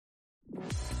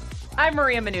I'm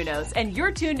Maria Menounos, and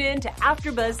you're tuned in to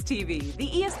AfterBuzz TV, the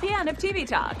ESPN of TV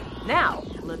talk. Now,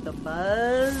 let the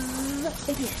buzz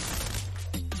begin.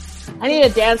 I need a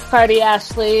dance party,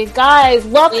 Ashley. Guys,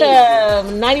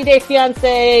 welcome. 90 Day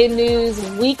Fiancé News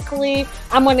Weekly.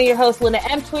 I'm one of your hosts, Linda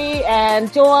Emptwee,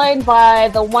 and joined by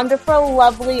the wonderful,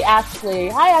 lovely Ashley.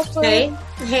 Hi, Ashley.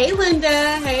 Hey,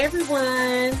 Linda. Hey,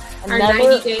 everyone. Our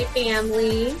 90 Day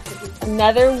family.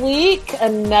 Another week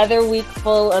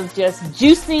full of just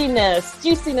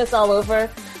juiciness all over.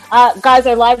 Guys,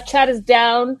 our live chat is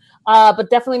down. But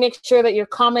definitely make sure that you're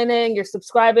commenting, you're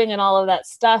subscribing, and all of that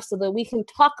stuff so that we can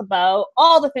talk about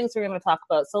all the things we're going to talk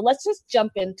about. So let's just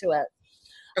jump into it.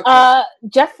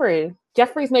 Okay.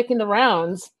 Jeffrey's making the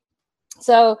rounds.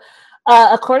 So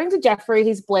according to Jeffrey,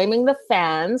 he's blaming the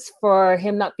fans for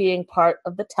him not being part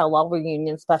of the Tell-All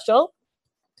reunion special.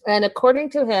 And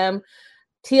according to him,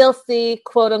 TLC,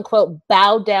 quote unquote,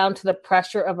 bowed down to the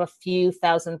pressure of a few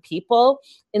thousand people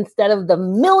instead of the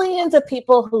millions of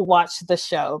people who watched the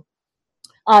show.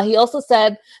 He also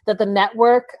said that the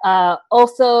network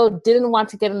also didn't want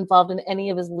to get involved in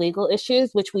any of his legal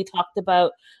issues, which we talked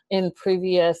about in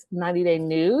previous 90 Day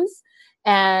News.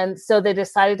 And so they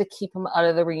decided to keep him out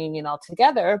of the reunion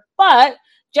altogether. But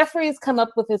Jeffrey's come up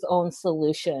with his own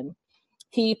solution.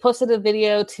 He posted a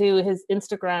video to his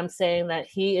Instagram saying that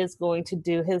he is going to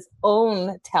do his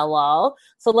own tell-all.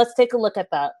 So let's take a look at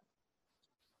that.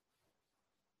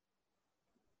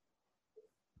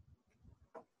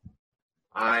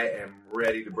 I am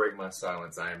ready to break my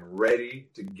silence. I am ready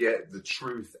to get the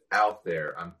truth out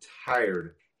there. I'm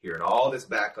tired hearing all this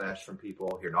backlash from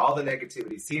people, hearing all the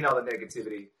negativity, seeing all the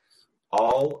negativity,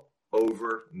 all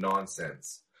over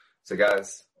nonsense. So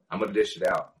guys, I'm going to dish it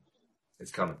out.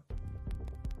 It's coming.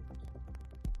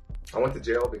 I went to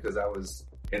jail because I was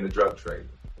in the drug trade.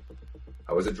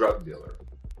 I was a drug dealer.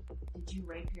 Did you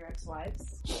rape your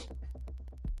ex-wives?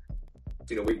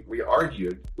 You know, we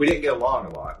argued. We didn't get along a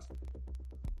lot.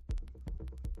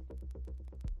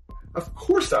 Of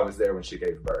course I was there when she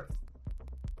gave birth.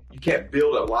 You can't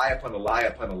build a lie upon a lie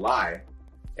upon a lie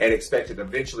and expect it to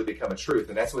eventually become a truth.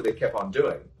 And that's what they kept on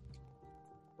doing.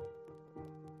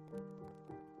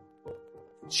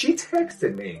 She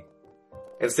texted me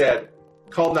and said,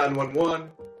 call 911.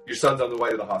 Your son's on the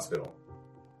way to the hospital.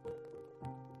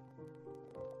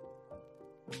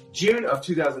 June of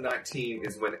 2019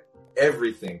 is when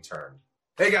everything turned.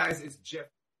 Hey guys, it's Jeff.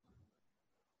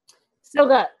 So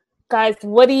good. Guys,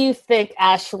 what do you think,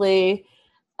 Ashley,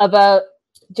 about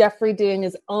Jeffrey doing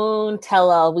his own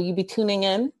tell-all? Will you be tuning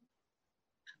in?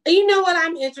 You know what?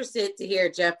 I'm interested to hear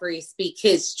Jeffrey speak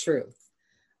his truth.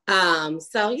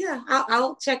 So yeah,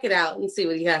 I'll check it out and see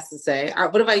what he has to say.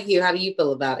 What about you? How do you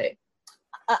feel about it?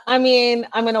 I mean,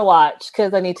 I'm going to watch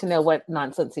because I need to know what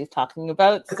nonsense he's talking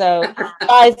about. So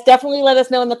guys, definitely let us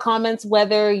know in the comments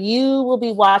whether you will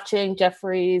be watching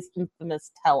Jeffrey's infamous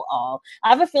tell-all. I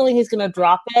have a feeling he's going to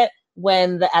drop it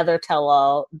when the other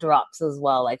tell-all drops as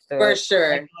well. Like for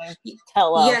sure.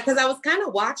 Tell-all. Yeah, because I was kind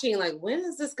of watching like, when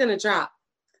is this going to drop?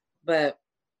 But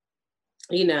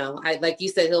you know, like you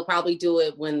said, he'll probably do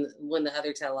it when the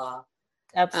other tell-all.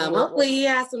 Absolutely. Hopefully he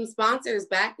has some sponsors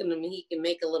backing him and he can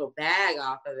make a little bag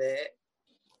off of it.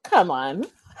 Come on.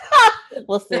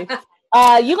 We'll see.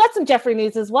 You got some Jeffrey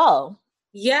news as well.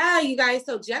 Yeah, you guys.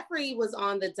 So Jeffrey was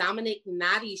on the Dominic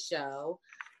Natti show.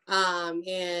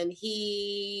 And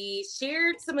he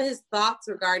shared some of his thoughts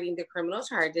regarding the criminal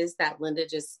charges that Linda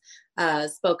just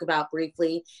spoke about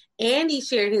briefly. And he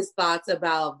shared his thoughts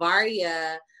about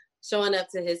Varya showing up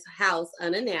to his house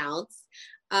unannounced.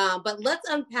 But let's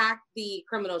unpack the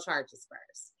criminal charges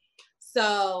first.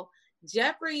 So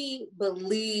Jeffrey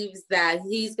believes that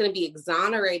he's going to be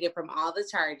exonerated from all the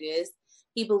charges.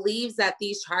 He believes that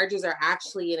these charges are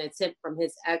actually an attempt from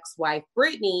his ex-wife,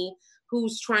 Brittany,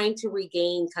 who's trying to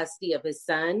regain custody of his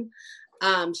son.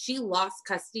 She lost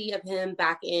custody of him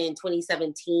back in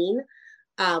 2017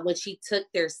 when she took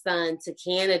their son to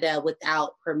Canada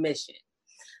without permission.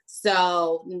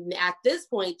 So at this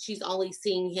point, she's only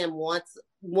seeing him once,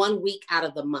 1 week out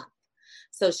of the month.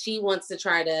 So she wants to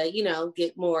try to, you know,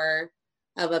 get more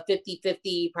of a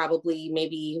 50-50, probably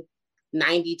maybe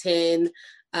 90-10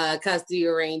 custody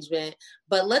arrangement.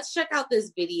 But let's check out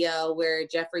this video where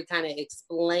Jeffrey kind of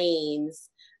explains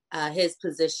his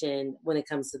position when it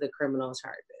comes to the criminal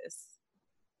charges.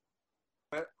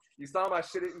 You saw my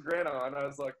shit-eating grin on. I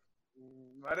was like,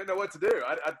 I didn't know what to do.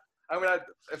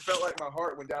 It felt like my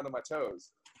heart went down to my toes.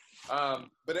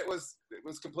 But it was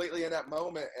completely in that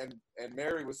moment, and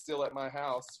Mary was still at my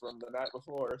house from the night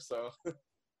before, so.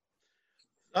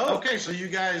 Oh, okay. So you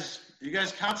guys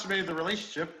consummated the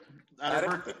relationship. I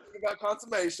didn't think about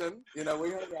consummation. You know,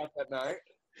 we hung out that night.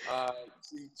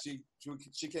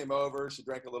 She came over. She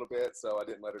drank a little bit, so I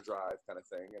didn't let her drive, kind of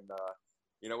thing.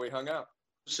 And we hung out.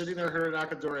 Sitting there, heard a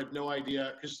knock at the door. I had no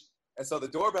idea And so the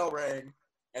doorbell rang,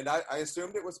 and I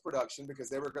assumed it was production because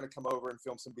they were going to come over and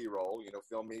film some B-roll.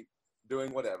 Film me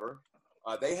doing whatever.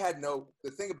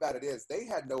 The thing about it is they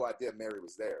had no idea Mary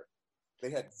was there. They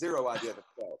had zero idea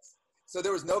themselves. So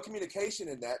there was no communication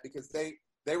in that because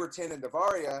they were tending to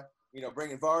Varya,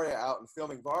 bringing Varya out and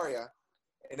filming Varya.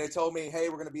 And they told me, hey,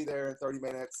 we're going to be there in 30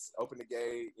 minutes, open the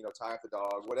gate, tie up the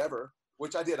dog, whatever,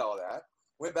 which I did all that.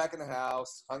 Went back in the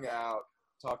house, hung out,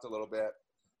 talked a little bit.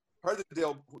 Heard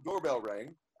the doorbell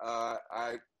ring.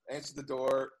 I answered the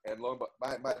door, and lo and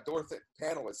behold, my door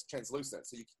panel is translucent,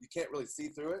 so you can't really see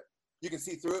through it. You can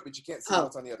see through it, but you can't see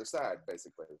what's on the other side,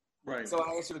 basically. Right. So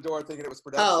I answered the door thinking it was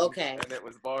production. Oh, okay. And it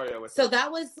was Varya. So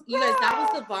that was, you guys, that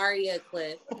was the Varya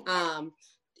clip.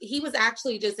 He was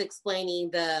actually just explaining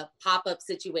the pop-up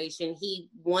situation. He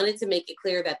wanted to make it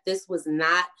clear that this was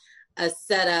not a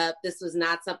setup. This was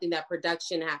not something that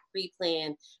production had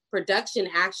pre-planned. Production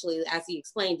actually, as he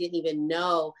explained, didn't even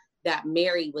know that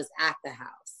Mary was at the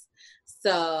house.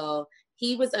 So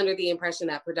he was under the impression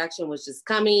that production was just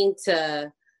coming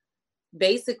to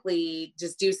basically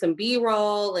just do some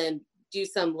B-roll and do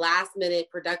some last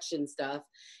minute production stuff.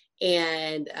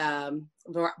 And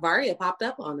Varya popped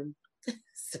up on him.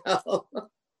 So,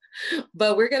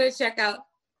 but we're going to check out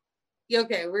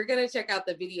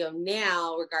the video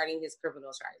now regarding his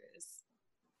criminal charges.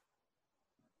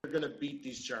 You're going to beat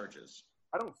these charges.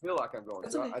 I don't feel like I'm going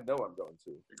to. I know I'm going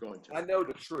to. You're going to. I know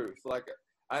the truth.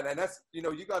 And that's,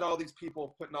 you got all these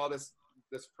people putting all this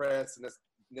press and this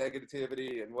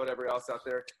negativity and whatever else out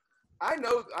there. I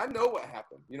know what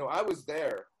happened. I was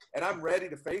there and I'm ready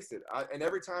to face it. And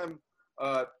every time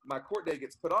my court date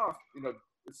gets put off,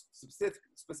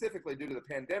 specifically due to the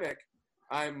pandemic,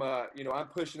 I'm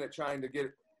pushing it, trying to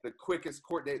get the quickest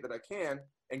court date that I can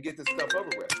and get this stuff over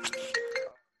with.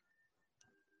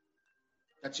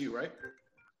 That's you, right?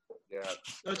 Yeah.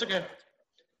 No, it's okay.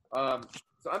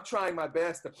 So I'm trying my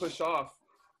best to push off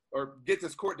or get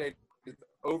this court date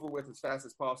over with as fast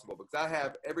as possible because I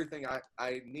have everything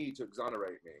I need to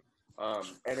exonerate me.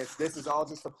 And this is all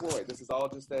just a ploy. This is all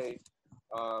just an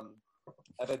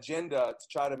agenda to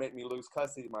try to make me lose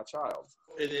custody of my child.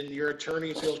 And your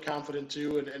attorney feels confident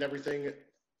too and everything?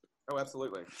 Oh,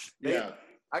 absolutely. Yeah.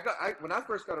 When I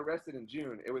first got arrested in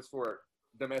June, it was for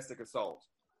domestic assault,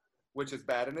 which is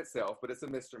bad in itself, but it's a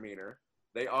misdemeanor.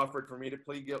 They offered for me to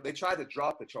plead guilty. They tried to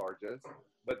drop the charges,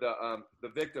 but the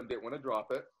victim didn't want to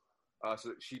drop it.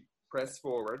 So she pressed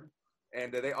forward,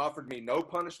 and they offered me no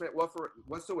punishment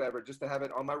whatsoever just to have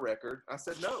it on my record. I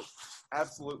said, no,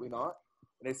 absolutely not.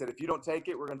 And they said, if you don't take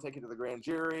it, we're going to take it to the grand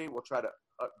jury. We'll try to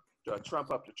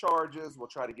trump up the charges. We'll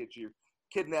try to get you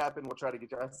kidnapping. We'll try to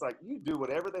get you. I was like, you do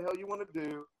whatever the hell you want to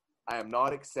do. I am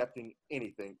not accepting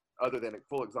anything other than a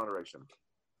full exoneration.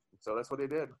 So that's what they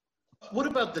did. What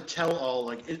about the tell-all?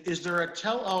 Is there a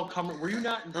tell-all coming? Were you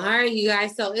not involved? All right, you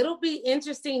guys. So it'll be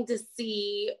interesting to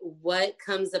see what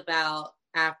comes about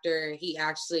after he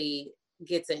actually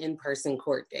gets an in-person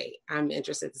court date. I'm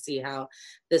interested to see how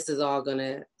this is all going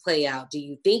to play out. Do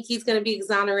you think he's going to be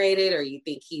exonerated, or you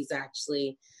think he's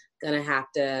actually going to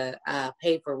have to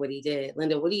pay for what he did?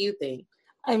 Linda, what do you think?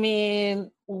 I mean,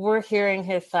 we're hearing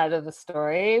his side of the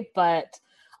story, but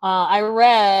I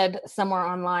read somewhere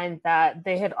online that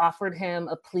they had offered him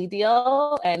a plea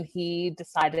deal and he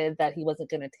decided that he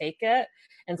wasn't going to take it.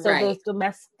 And so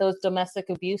those domestic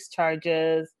abuse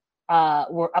charges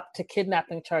were up to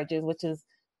kidnapping charges, which is,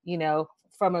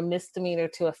 from a misdemeanor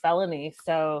to a felony.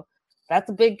 So that's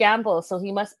a big gamble. So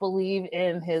he must believe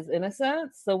in his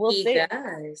innocence. So we'll see. He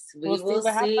does. We will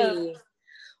what happens.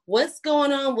 What's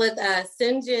going on with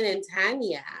Syngin and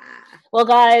Tanya? Well,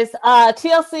 guys,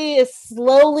 TLC is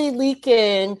slowly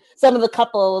leaking some of the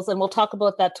couples, and we'll talk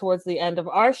about that towards the end of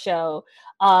our show.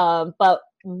 But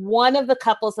one of the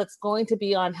couples that's going to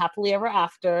be on Happily Ever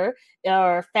After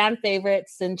are fan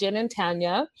favorites, Syngin and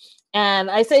Tanya.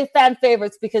 And I say fan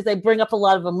favorites because they bring up a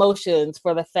lot of emotions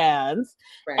for the fans.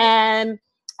 Right. And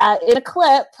in a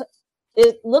clip,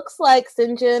 it looks like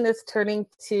Syngin is turning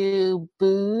to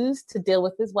booze to deal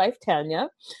with his wife, Tanya.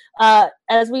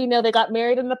 As we know, they got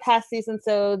married in the past season,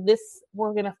 so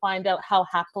we're going to find out how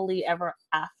happily ever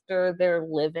after they're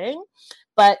living.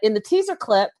 But in the teaser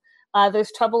clip,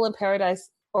 there's trouble in paradise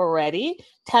already.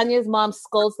 Tanya's mom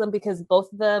scolds them because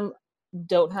both of them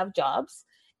don't have jobs,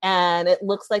 and it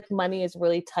looks like money is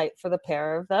really tight for the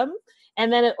pair of them.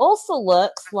 And then it also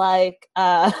looks like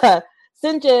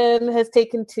Syngin has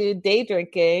taken to day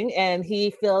drinking, and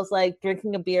he feels like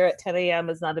drinking a beer at 10 a.m.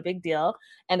 is not a big deal,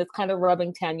 and it's kind of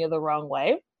rubbing Tanya the wrong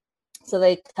way. So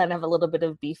they kind of have a little bit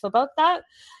of beef about that.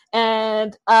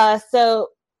 And so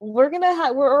we're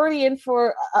already in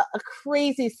for a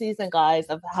crazy season, guys,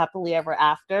 of Happily Ever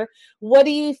After. What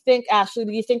do you think, Ashley?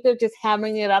 Do you think they're just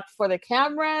hammering it up for the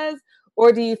cameras?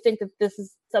 Or do you think that this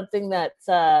is something that's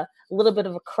a little bit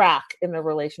of a crack in the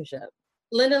relationship?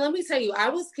 Linda, let me tell you, I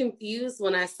was confused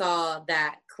when I saw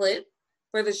that clip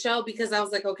for the show because I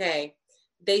was like, okay,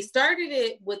 they started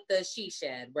it with the she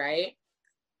shed, right?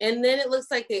 And then it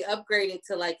looks like they upgraded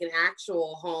to like an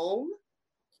actual home.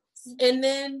 And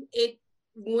then it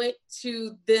went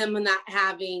to them not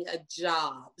having a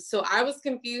job. So I was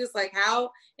confused, like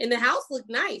how, and the house looked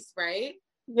nice, right?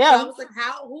 Yeah. So I was like,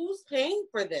 who's paying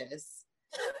for this?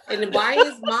 And why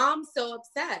is mom so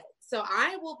upset? So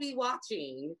I will be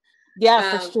watching.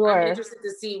 Yeah, for sure. I'm interested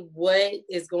to see what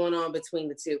is going on between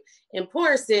the two. And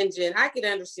poor Sinjin, I can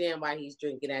understand why he's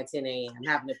drinking at 10 a.m.,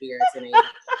 having a beer at 10 a.m.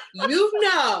 You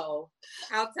know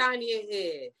how tiny it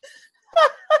is.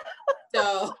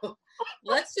 So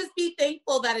let's just be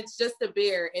thankful that it's just a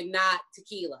beer and not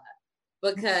tequila.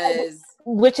 Because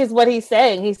which is what he's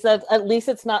saying. He says at least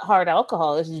it's not hard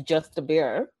alcohol, it's just a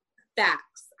beer.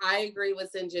 Facts. I agree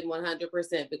with Sinjin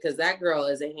 100% because that girl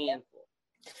is a handful.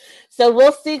 So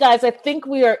we'll see, guys. I think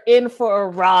we are in for a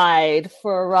ride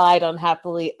on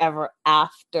Happily Ever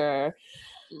After.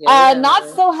 Yeah. Not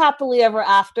so happily ever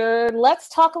after. Let's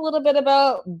talk a little bit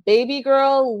about baby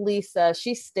girl Lisa.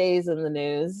 She stays in the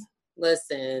news.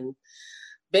 Listen,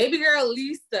 baby girl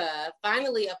Lisa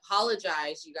finally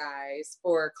apologized, you guys,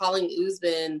 for calling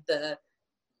Usman the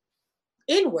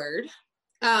N-word.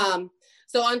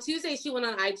 So on Tuesday, she went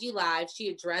on IG Live. She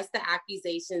addressed the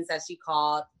accusations that she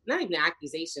called, not even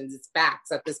accusations, it's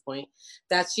facts at this point,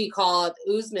 that she called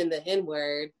Usman the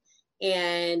N-word.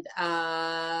 And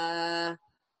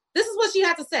this is what she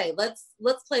had to say. Let's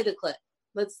play the clip.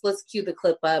 Let's cue the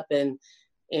clip up and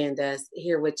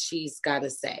hear what she's got to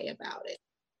say about it.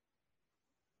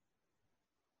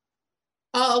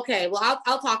 Oh, okay. Well,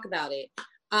 I'll talk about it.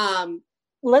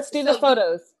 Let's do the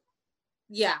photos.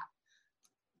 Yeah.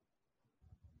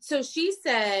 So she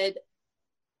said,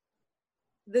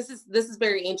 this is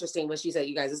very interesting what she said,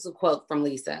 you guys. This is a quote from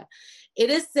Lisa.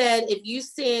 It is said, if you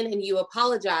sin and you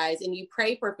apologize and you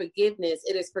pray for forgiveness,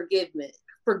 it is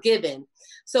forgiven.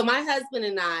 So my husband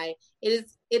and I, it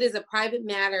is a private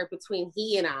matter between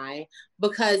he and I,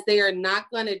 because they are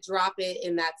not going to drop it,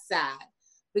 and that's sad.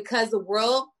 Because the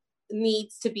world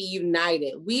needs to be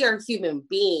united. We are human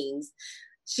beings.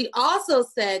 She also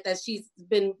said that she's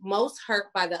been most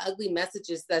hurt by the ugly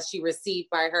messages that she received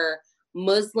by her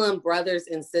Muslim brothers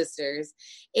and sisters.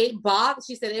 She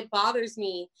said, it bothers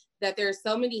me that there are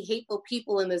so many hateful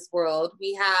people in this world.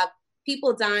 We have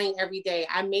people dying every day.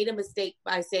 I made a mistake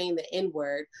by saying the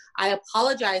N-word. I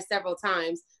apologized several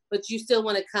times, but you still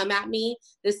want to come at me?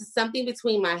 This is something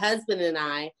between my husband and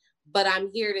I, but I'm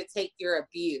here to take your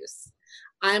abuse.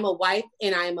 I am a wife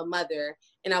and I am a mother,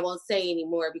 and I won't say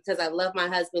anymore because I love my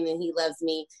husband and he loves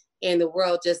me, and the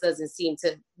world just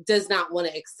does not want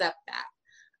to accept that.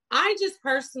 I just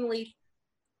personally,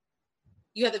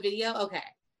 you have the video? Okay.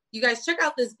 You guys check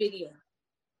out this video.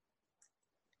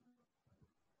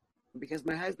 Because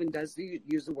my husband does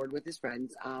use the word with his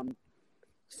friends.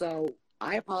 So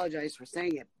I apologize for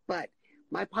saying it, but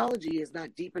my apology is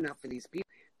not deep enough for these people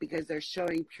because they're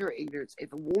showing pure ignorance.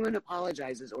 If a woman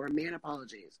apologizes or a man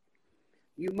apologizes,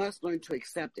 you must learn to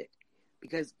accept it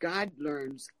because God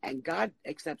learns and God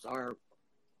accepts our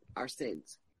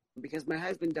sins. Because my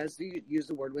husband does use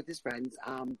the word with his friends.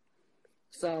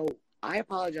 So I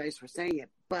apologize for saying it,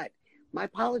 but my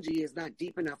apology is not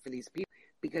deep enough for these people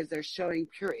because they're showing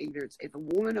pure ignorance. If a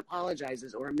woman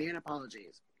apologizes or a man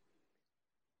apologizes,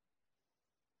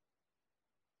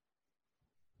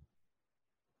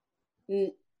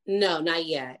 no, not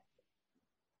yet.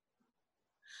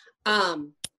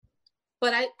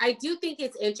 But I do think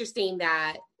it's interesting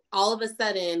that all of a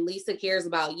sudden Lisa cares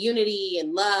about unity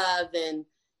and love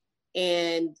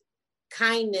and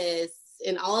kindness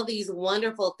and all of these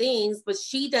wonderful things, but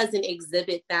she doesn't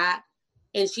exhibit that,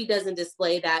 and she doesn't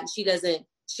display that, and she doesn't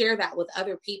share that with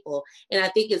other people. And I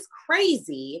think it's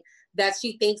crazy that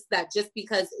she thinks that just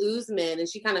because Usman, and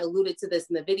she kind of alluded to this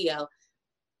in the video,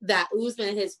 that Usman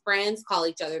and his friends call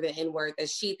each other the N-word, that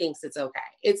she thinks it's okay.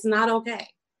 It's not okay.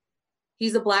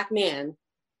 He's a Black man.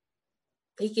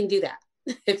 He can do that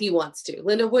if he wants to.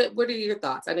 Linda, what are your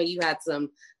thoughts? I know you had some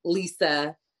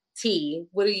Lisa tea.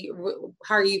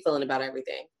 How are you feeling about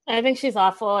everything? I think she's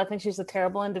awful. I think she's a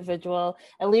terrible individual.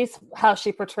 At least how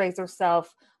she portrays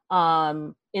herself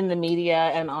in the media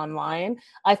and online.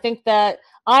 I think that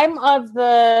I'm of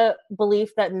the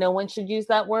belief that no one should use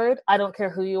that word. I don't care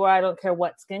who you are. I don't care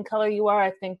what skin color you are.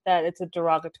 I think that it's a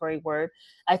derogatory word.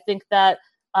 I think that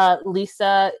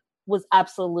Lisa was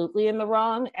absolutely in the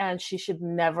wrong, and she should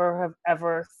never have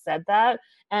ever said that.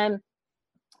 And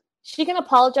she can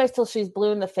apologize till she's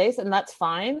blue in the face, and that's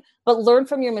fine, but learn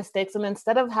from your mistakes. And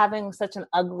instead of having such an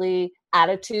ugly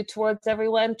attitude towards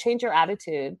everyone, change your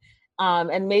attitude.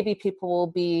 And maybe people will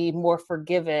be more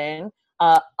forgiving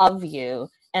of you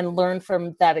and learn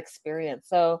from that experience.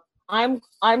 So I'm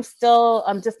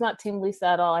just not Team Lisa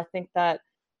at all. I think that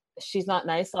she's not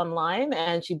nice online,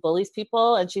 and she bullies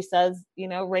people, and she says,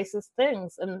 racist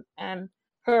things. And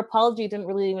her apology didn't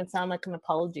really even sound like an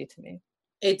apology to me.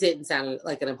 It didn't sound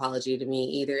like an apology to me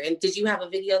either. And did you have a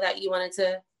video that you wanted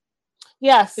to?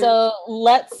 Yeah, so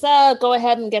let's go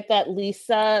ahead and get that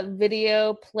Lisa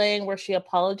video playing where she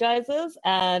apologizes.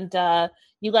 And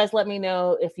you guys let me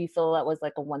know if you feel that was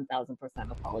like a 1,000%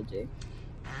 apology.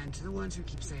 And to the ones who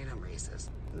keep saying I'm racist,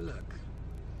 look,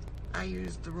 I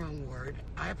used the wrong word.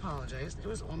 I apologize. It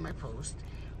was on my post.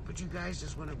 But you guys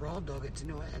just want to raw dog it to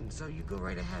no end. So you go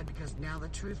right ahead, because now the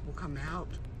truth will come out.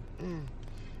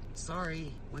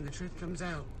 Sorry, when the truth comes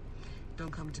out, don't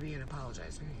come to me and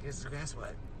apologize, because guess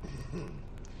what?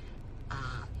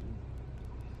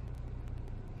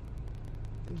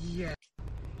 Yeah.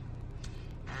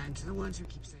 And to the ones who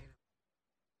keep saying.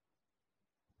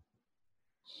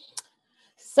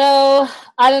 So,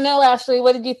 I don't know, Ashley,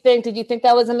 what did you think? Did you think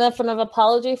that was enough of an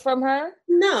apology from her?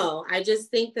 No, I just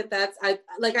think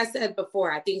like I said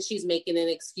before, I think she's making an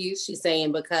excuse. She's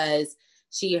saying because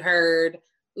she heard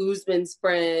Usman's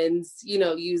friends,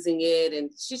 using it,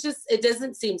 and it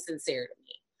doesn't seem sincere to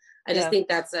me. I just think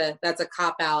that's a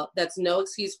cop out. That's no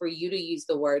excuse for you to use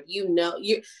the word. You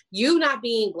not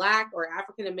being Black or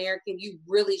African American, you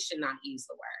really should not use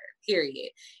the word,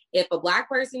 period. If a Black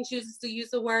person chooses to use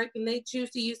the word, then they choose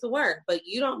to use the word, but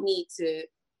you don't need to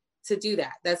do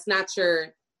that. That's not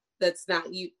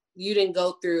you didn't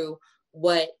go through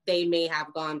what they may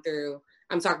have gone through.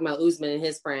 I'm talking about Usman and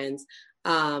his friends.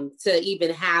 To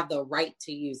even have the right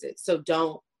to use it. So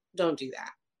don't do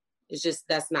that. It's just,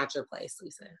 that's not your place,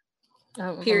 Lisa.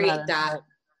 Period.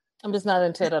 I'm just not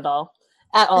into it at all.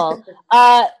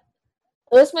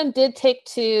 Usman did take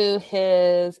to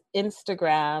his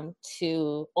Instagram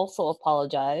to also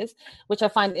apologize, which I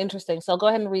find interesting. So I'll go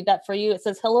ahead and read that for you. It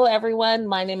says, "Hello, everyone.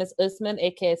 My name is Usman,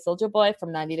 aka Soldier Boy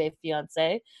from 90 Day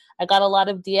Fiancé. I got a lot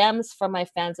of DMs from my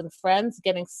fans and friends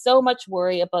getting so much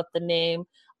worry about the name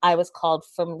I was called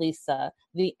from Lisa,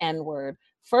 the N-word.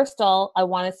 First of all, I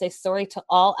want to say sorry to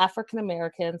all African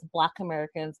Americans, Black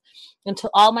Americans, and to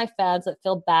all my fans that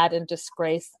feel bad and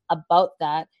disgraced about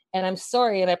that. And I'm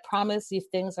sorry, and I promise you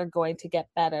things are going to get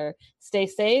better. Stay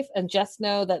safe, and just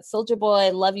know that Soldier Boy, I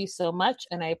love you so much,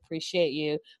 and I appreciate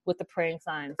you," with the praying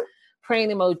signs, praying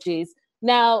emojis.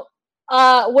 Now,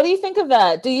 what do you think of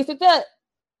that? Do you think that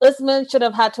Usman should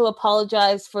have had to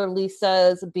apologize for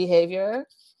Lisa's behavior?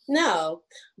 No,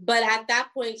 but at that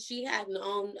point, she hadn't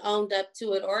owned up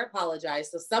to it or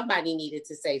apologized. So somebody needed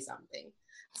to say something.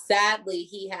 Sadly,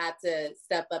 he had to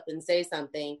step up and say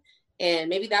something. And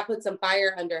maybe that put some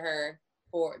fire under her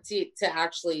to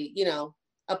actually,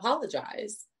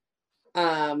 apologize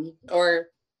or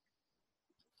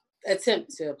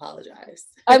attempt to apologize.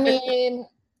 I mean,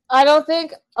 I don't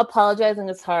think apologizing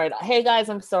is hard. Hey, guys,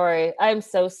 I'm sorry. I'm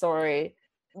so sorry.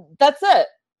 That's it.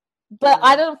 But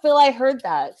I don't feel I heard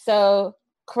that. So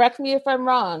correct me if I'm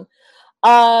wrong.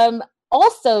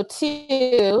 Also,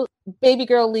 too, baby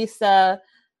girl Lisa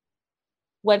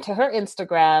went to her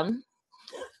Instagram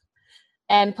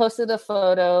and posted a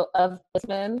photo of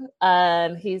Usman,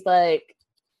 and he's like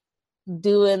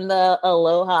doing the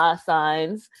aloha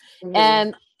signs. Mm-hmm.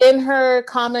 And in her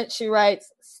comment, she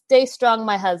writes, "Stay strong,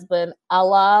 my husband.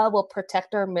 Allah will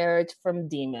protect our marriage from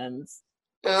demons."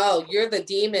 Oh, you're the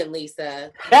demon,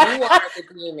 Lisa. You are the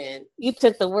demon. You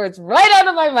took the words right out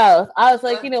of my mouth. I was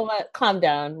like, you know what? Calm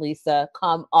down, Lisa.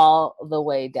 Calm all the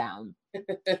way down.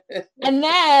 And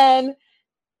then,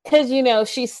 because,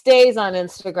 she stays on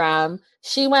Instagram,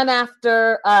 she went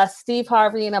after Steve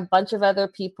Harvey and a bunch of other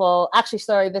people. Actually,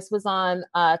 sorry, this was on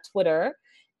Twitter.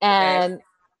 And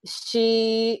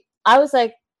I was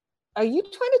like, are you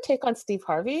trying to take on Steve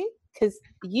Harvey? Because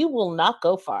you will not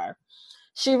go far.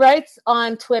 She writes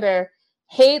on Twitter,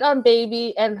 "Hate on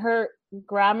baby," and her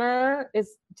grammar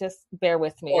is just, bear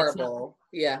with me. Horrible.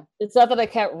 It's not that I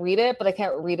can't read it, but I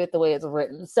can't read it the way it's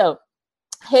written. So,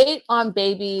 "Hate on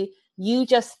baby, you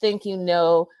just think you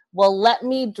know. Well, let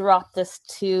me drop this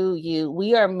to you.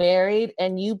 We are married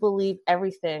and you believe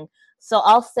everything. So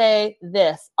I'll say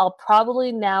this, I'll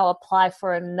probably now apply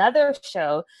for another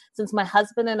show since my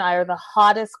husband and I are the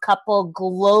hottest couple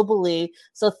globally.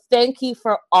 So thank you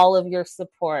for all of your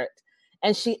support.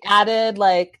 And she added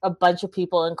like a bunch of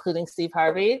people, including Steve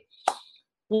Harvey.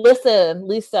 Listen,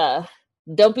 Lisa,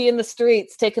 don't be in the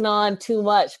streets taking on too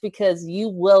much because you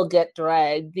will get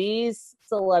dragged. These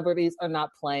celebrities are not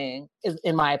playing,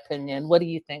 in my opinion. What do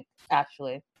you think,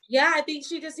 Ashley? Yeah, I think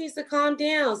she just needs to calm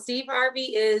down. Steve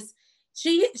Harvey is,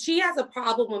 she has a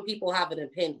problem when people have an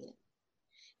opinion.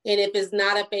 And if it's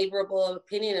not a favorable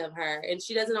opinion of her, and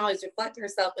she doesn't always reflect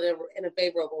herself in a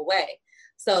favorable way.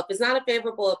 So if it's not a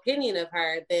favorable opinion of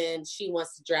her, then she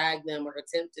wants to drag them or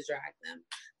attempt to drag them.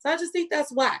 So I just think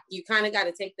that's whack. You kind of got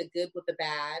to take the good with the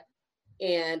bad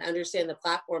and understand the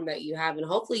platform that you have and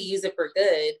hopefully use it for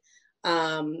good.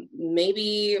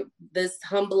 Maybe this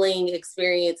humbling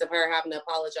experience of her having to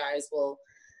apologize will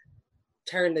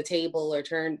turn the table or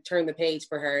turn the page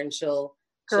for her, and she'll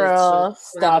stop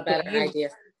have a better idea.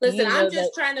 Listen, I'm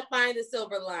just trying to find the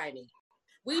silver lining.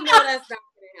 We know that's not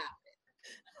going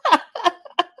to happen.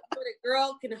 But a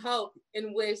girl can hope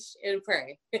and wish and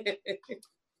pray.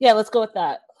 Yeah, let's go with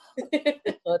that.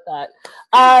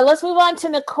 Let's move on to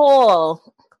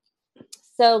Nicole.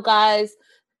 So, guys,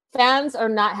 fans are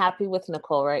not happy with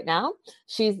Nicole right now.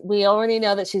 We already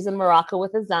know that she's in Morocco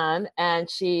with Azan, and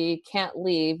she can't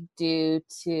leave due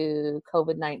to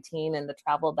COVID-19 and the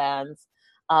travel bans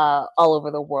all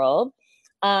over the world.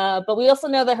 But we also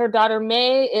know that her daughter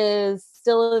May is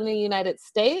still in the United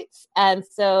States, and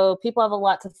so people have a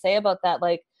lot to say about that.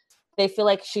 Like, they feel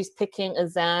like she's picking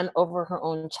Azan over her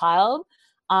own child.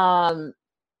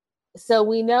 So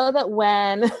we know that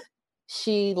when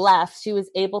she left, she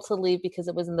was able to leave because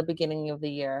it was in the beginning of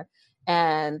the year,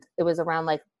 and it was around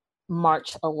like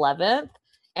March 11th,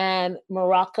 and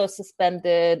Morocco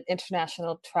suspended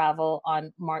international travel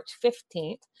on March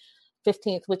 15th,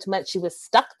 which meant she was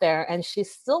stuck there, and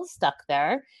she's still stuck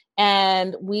there.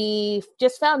 And we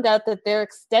just found out that they're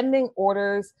extending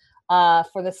orders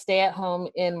for the stay at home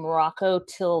in Morocco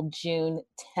till June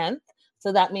 10th.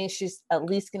 So that means she's at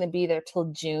least going to be there till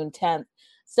June 10th.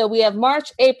 So we have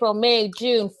March, April, May,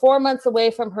 June, 4 months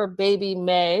away from her baby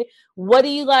May. What do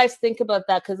you guys think about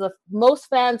that? Because most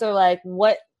fans are like,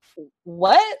 what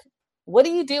are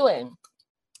you doing?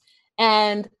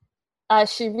 And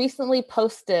she recently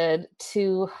posted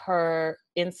to her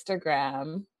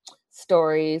Instagram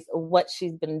stories what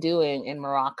she's been doing in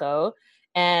Morocco.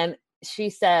 And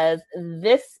she says,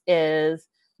 this is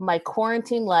my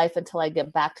quarantine life until I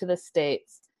get back to the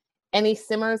States. Any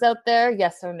Simmers out there?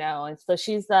 Yes or no? And so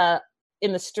she's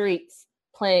in the streets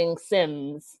playing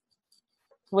Sims.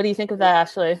 What do you think of that,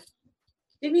 Ashley?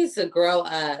 She needs to grow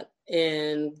up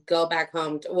and go back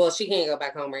home. Well, she can't go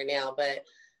back home right now, but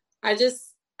I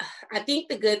think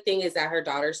the good thing is that her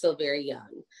daughter's still very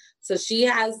young. So she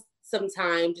has some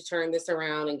time to turn this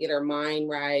around and get her mind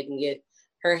right and get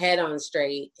her head on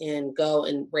straight and go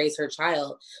and raise her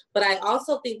child. But I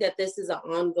also think that this is an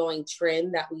ongoing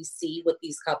trend that we see with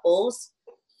these couples,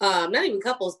 not even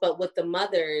couples, but with the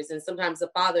mothers and sometimes the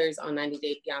fathers on 90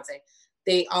 Day Fiancé.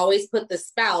 They always put the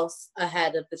spouse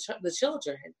ahead of the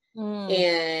children.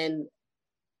 And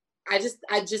I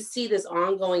just see this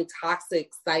ongoing toxic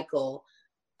cycle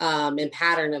and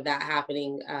pattern of that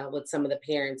happening with some of the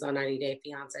parents on 90 Day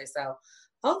Fiancé. So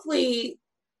hopefully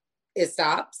it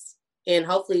stops. And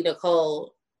hopefully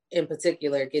Nicole in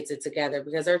particular gets it together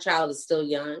because her child is still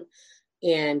young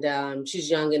and she's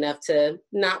young enough to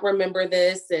not remember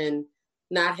this and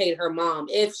not hate her mom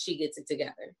if she gets it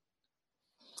together.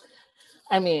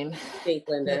 I mean, think,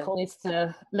 Linda.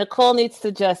 Nicole needs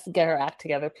to just get her act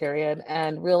together, period,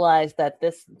 and realize that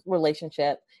this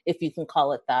relationship, if you can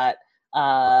call it that,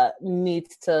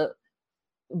 needs to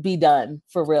be done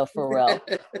for real.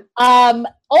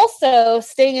 Also,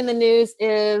 staying in the news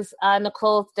is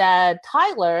Nicole's dad,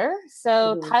 Tyler.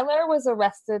 So Tyler was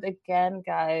arrested again,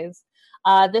 guys.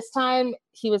 This time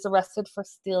he was arrested for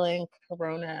stealing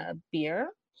Corona beer.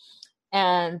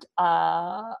 And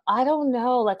I don't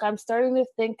know, like I'm starting to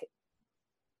think,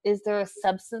 is there a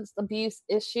substance abuse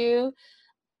issue?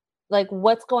 Like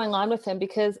what's going on with him?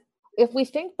 Because if we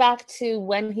think back to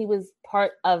when he was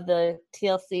part of the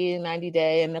TLC 90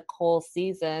 Day and Nicole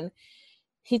season,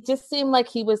 he just seemed like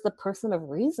he was the person of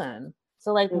reason.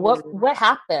 So like what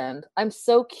happened? I'm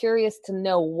so curious to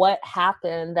know what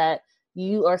happened that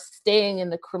you are staying in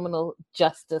the criminal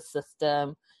justice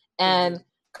system. And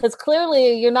because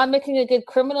clearly you're not making a good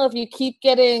criminal if you keep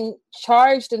getting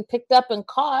charged and picked up and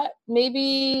caught.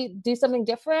 Maybe do something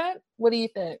different. What do you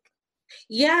think?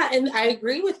 Yeah, and I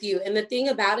agree with you. And the thing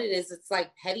about it is it's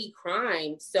like petty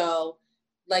crime. So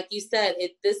like you said,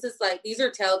 this is like, these are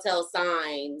telltale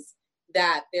signs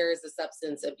that there is a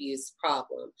substance abuse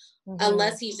problem,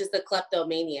 unless he's just a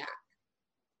kleptomaniac.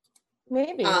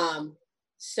 Maybe.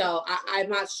 So I'm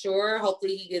not sure.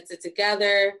 Hopefully he gets it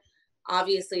together.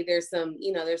 Obviously there's some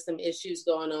issues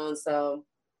going on. So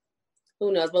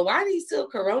who knows? But why do you still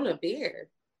Corona beer?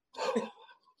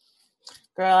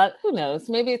 Girl, who knows?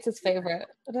 Maybe it's his favorite.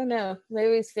 I don't know.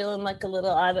 Maybe he's feeling like a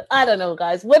little, I don't know,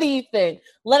 guys. What do you think?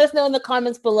 Let us know in the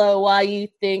comments below why you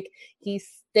think he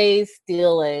stays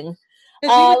stealing.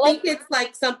 Because you think it's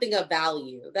like something of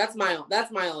value. That's my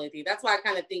only thing. That's why I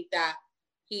kind of think that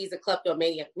he's a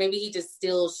kleptomaniac. Maybe he just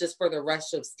steals just for the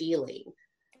rush of stealing.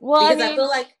 Well, because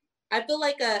I feel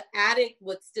like a addict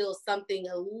would steal something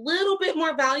a little bit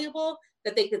more valuable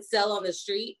that they could sell on the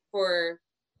street for,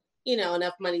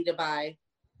 enough money to buy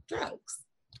drugs.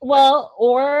 Well,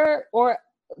 or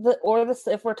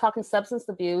if we're talking substance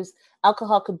abuse,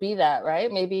 alcohol could be that,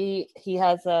 right? Maybe he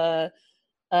has a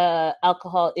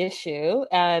alcohol issue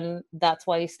and that's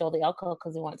why he stole the alcohol,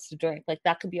 because he wants to drink. Like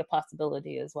that could be a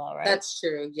possibility as well, right? That's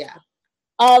true. Yeah.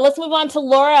 Let's move on to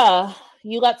Laura.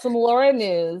 You got some Laura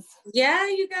news. Yeah,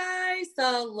 you guys.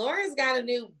 So Laura's got a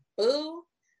new boo,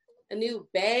 a new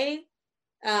bae.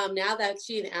 Now that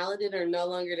she and Aladdin are no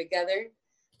longer together.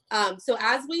 So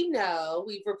as we know,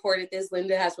 we've reported this,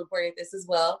 Linda has reported this as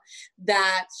well,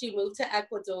 that she moved to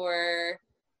Ecuador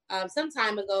some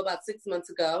time ago, about 6 months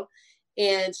ago.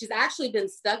 And she's actually been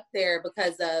stuck there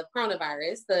because of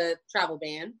coronavirus, the travel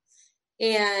ban.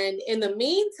 And in the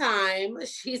meantime,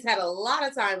 she's had a lot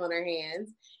of time on her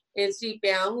hands and she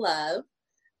found love.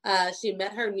 She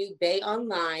met her new bae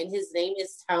online. His name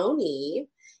is Tony.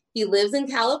 He lives in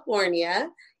California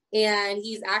and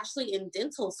he's actually in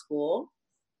dental school.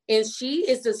 And she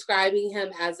is describing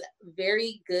him as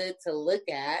very good to look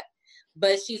at,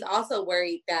 but she's also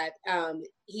worried that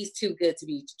he's too good to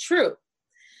be true.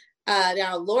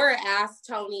 Now, Laura asked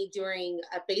Tony during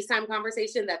a FaceTime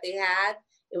conversation that they had.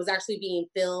 It was actually being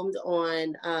filmed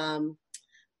on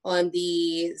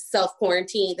the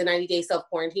self-quarantine, the 90-day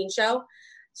self-quarantine show.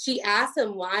 She asked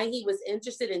him why he was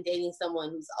interested in dating someone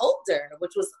who's older,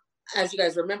 which was, as you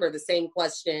guys remember, the same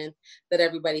question that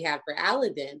everybody had for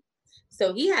Aladdin.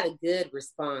 So he had a good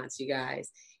response, you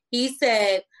guys. He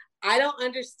said, I don't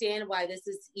understand why this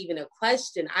is even a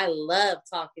question. I love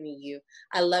talking to you.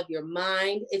 I love your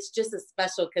mind. It's just a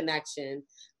special connection.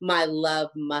 My love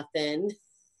muffin.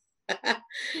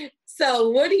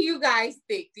 So what do you guys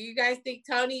think? Do you guys think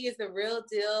Tony is the real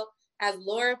deal? Has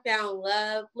Laura found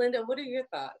love? Linda, what are your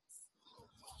thoughts?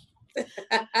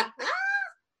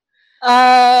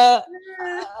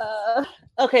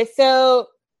 Okay, so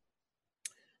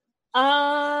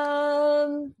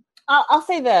I'll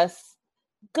say this.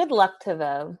 Good luck to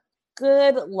them.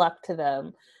 Good luck to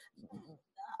them.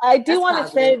 I do want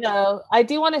to say though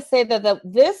that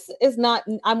this is not,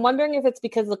 I'm wondering if it's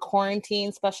because the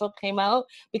quarantine special came out,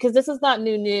 because this is not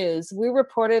new news. We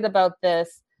reported about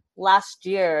this last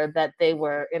year that they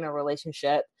were in a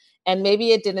relationship and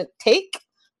maybe it didn't take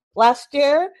last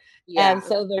year. Yeah. And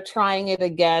so they're trying it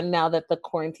again now that the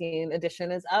quarantine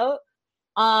edition is out.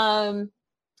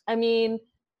 I mean,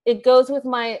 it goes with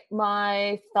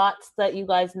my thoughts that you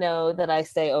guys know that I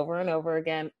say over and over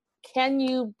again. Can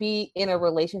you be in a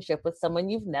relationship with someone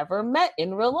you've never met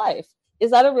in real life? Is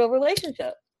that a real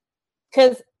relationship?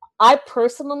 Because I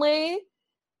personally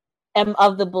am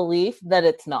of the belief that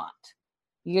it's not.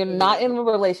 You're not in a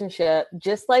relationship,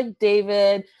 just like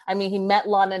David. I mean, he met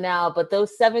Lana now, but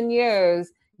those 7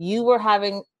 years, you were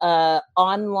having an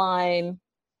online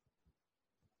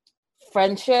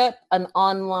friendship, an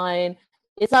online.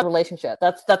 It's not a relationship.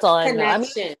 That's all I know. I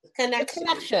mean,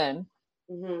 connection.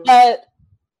 Mm-hmm. But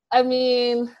I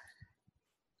mean,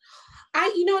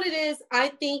 you know what it is? I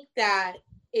think that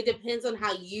it depends on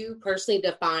how you personally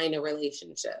define a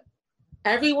relationship.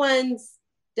 Everyone's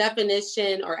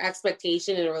definition or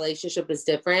expectation in a relationship is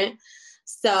different.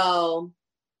 So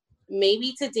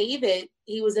maybe to David,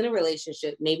 he was in a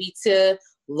relationship. Maybe to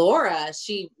Laura,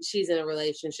 she's in a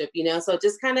relationship, So it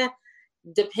just kind of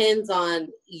depends on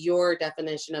your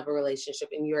definition of a relationship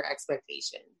and your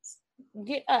expectations.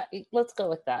 Yeah, let's go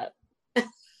with that.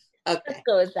 Okay. Let's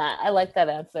go with that. I like that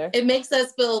answer. It makes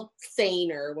us feel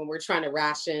saner when we're trying to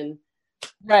ration.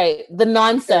 Right. The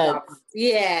nonsense.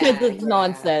 Yeah. It's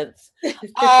nonsense.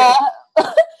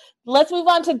 Let's move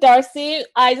on to Darcy.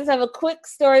 I just have a quick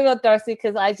story about Darcy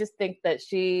because I just think that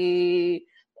she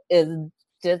is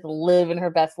just living her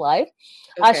best life.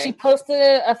 Okay. She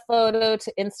posted a photo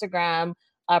to Instagram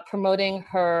promoting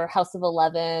her House of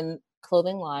 11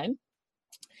 clothing line.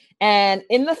 And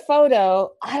in the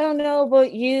photo, I don't know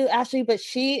about you, Ashley, but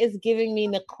she is giving me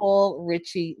Nicole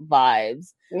Richie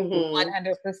vibes,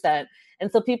 100%.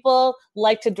 And so people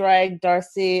like to drag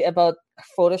Darcy about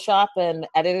Photoshop and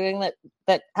editing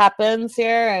that happens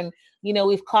here. And, you know,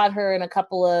 we've caught her in a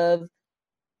couple of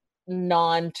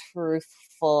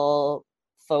non-truthful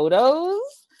photos.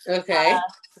 Okay.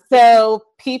 So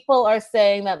people are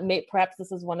saying that perhaps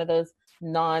this is one of those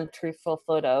non-truthful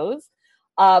photos.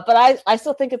 But I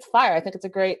still think it's fire. I think it's a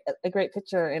great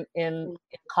picture and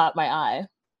it caught my eye.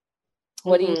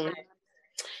 What do you think?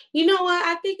 You know what?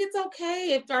 I think it's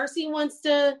okay if Darcy wants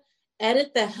to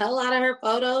edit the hell out of her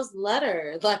photos. Let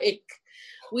her. Like,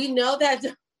 we know that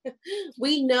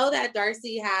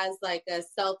Darcy has like a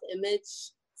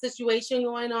self-image situation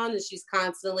going on, and she's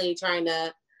constantly trying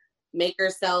to make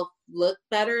herself look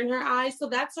better in her eyes. So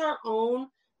that's her own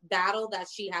battle that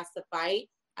she has to fight.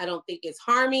 I don't think it's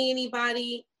harming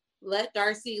anybody. Let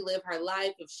Darcy live her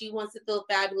life. If she wants to feel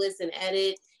fabulous and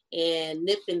edit and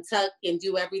nip and tuck and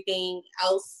do everything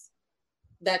else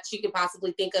that she could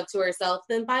possibly think of to herself,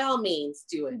 then by all means,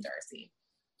 do it, Darcy.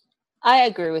 I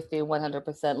agree with you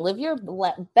 100%. Live your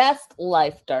best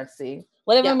life, Darcy.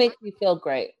 Whatever makes you feel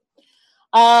great.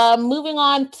 Moving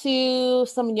on to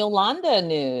some Yolanda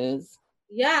news.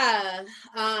 Yeah.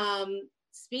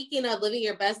 Speaking of living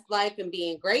your best life and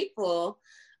being grateful,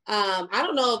 I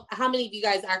don't know how many of you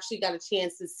guys actually got a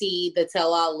chance to see the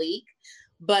tell-all leak,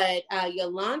 but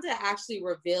Yolanda actually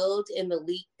revealed in the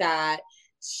leak that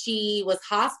she was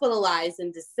hospitalized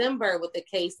in December with a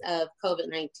case of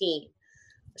COVID-19.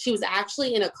 She was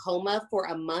actually in a coma for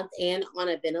a month and on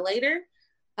a ventilator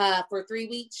for 3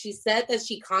 weeks. She said that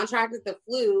she contracted the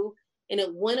flu and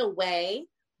it went away,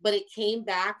 but it came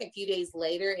back a few days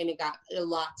later and it got a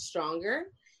lot stronger.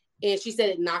 And she said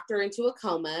it knocked her into a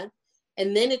coma,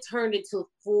 and then it turned into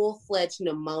full-fledged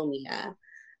pneumonia.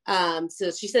 So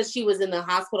she says she was in the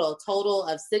hospital a total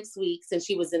of 6 weeks, and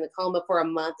she was in a coma for a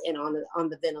month and on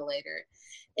the ventilator.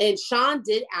 And Sean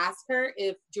did ask her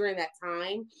if during that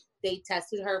time they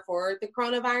tested her for the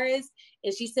coronavirus,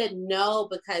 and she said no,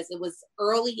 because it was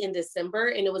early in December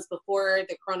and it was before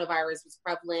the coronavirus was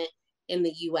prevalent in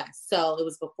the US. So it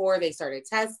was before they started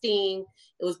testing.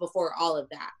 It was before all of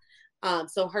that.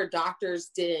 So her doctors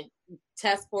didn't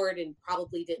test for it and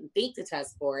probably didn't think to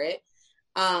test for it.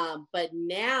 But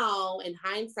now in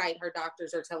hindsight, her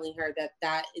doctors are telling her that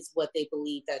that is what they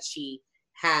believe that she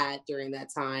had during that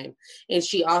time. And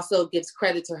she also gives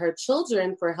credit to her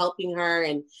children for helping her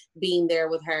and being there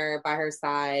with her by her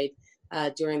side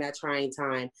during that trying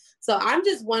time. So I'm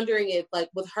just wondering if, like,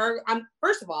 with her,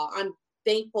 first of all, I'm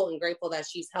thankful and grateful that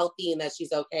she's healthy and that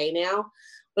she's okay now.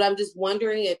 But I'm just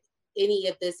wondering if any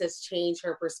of this has changed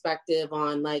her perspective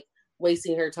on like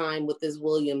wasting her time with this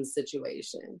Williams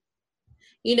situation.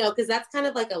 You know, because that's kind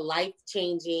of like a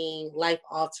life-changing,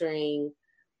 life-altering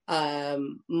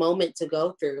moment to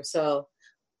go through. So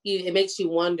it makes you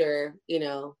wonder, you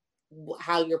know,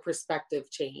 how your perspective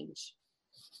changed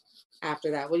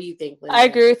after that. What do you think, Linda? I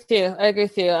agree with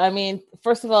you. I mean,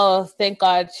 first of all, thank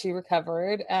God she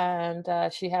recovered and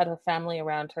she had her family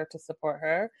around her to support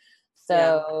her.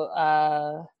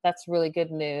 So that's really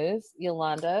good news,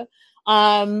 Yolanda.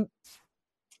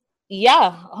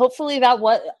 Yeah, hopefully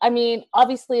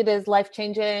obviously it is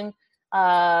life-changing.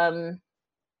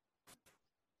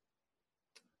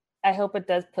 I hope it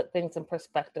does put things in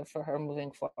perspective for her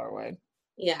moving forward.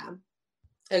 Yeah,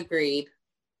 agreed.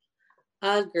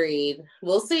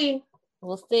 We'll see.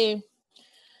 All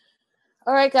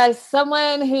right, guys.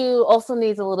 Someone who also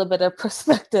needs a little bit of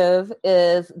perspective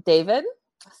is David.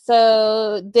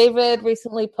 So David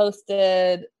recently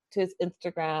posted to his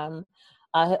Instagram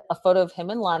a photo of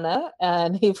him and Lana,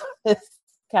 and his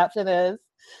caption is,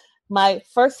 "My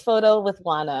first photo with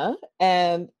Lana."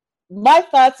 And my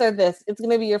thoughts are this: it's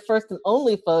going to be your first and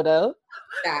only photo.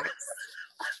 Facts.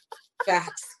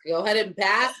 Go ahead and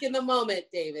bask in the moment,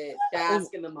 David.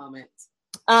 Bask in the moment.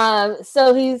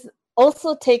 So he's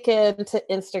also taken to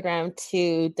Instagram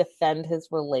to defend his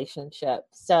relationship.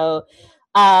 So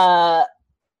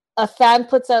a fan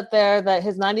puts out there that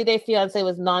his 90-day fiance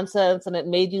was nonsense and it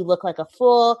made you look like a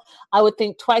fool. I would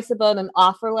think twice about an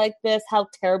offer like this. How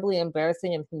terribly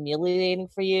embarrassing and humiliating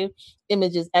for you.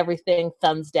 Images everything,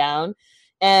 thumbs down.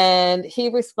 And he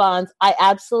responds, "I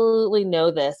absolutely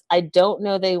know this. I don't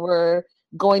know they were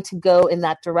going to go in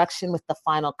that direction with the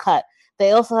final cut.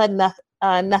 They also had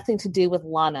nothing to do with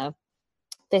Lana.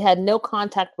 They had no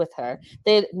contact with her.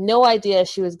 They had no idea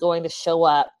she was going to show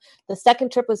up. The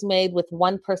second trip was made with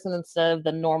one person instead of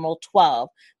the normal 12.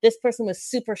 This person was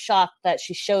super shocked that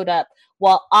she showed up,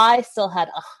 while I still had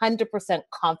 100%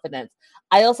 confidence.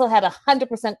 I also had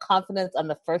 100% confidence on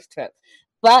the first trip,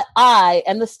 but I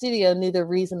and the studio knew the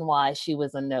reason why she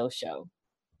was a no-show.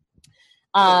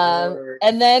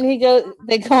 And then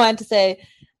they go on to say,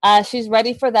 she's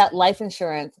ready for that life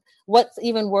insurance. What's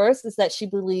even worse is that she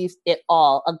believes it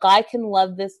all. A guy can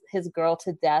love his girl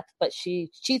to death, but she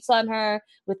cheats on her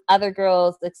with other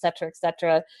girls, etc.,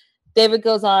 etc. David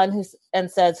goes on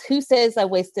and says, who says I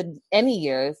wasted any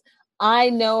years?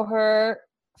 I know her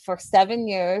for 7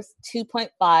 years,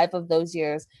 2.5 of those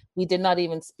years, we did not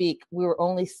even speak. We were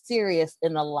only serious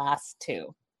in the last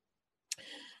 2.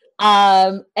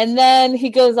 And then he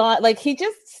goes on, like, he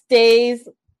just stays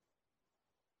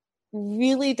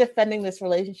really defending this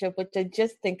relationship, which I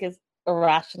just think is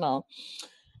irrational.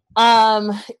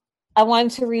 I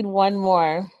wanted to read one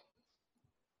more.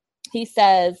 He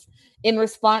says, in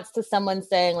response to someone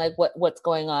saying, like, what's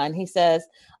going on, he says,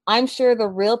 I'm sure the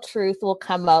real truth will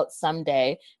come out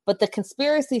someday, but the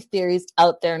conspiracy theories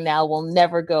out there now will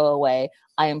never go away,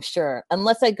 I am sure,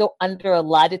 unless I go under a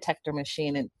lie detector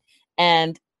machine.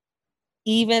 And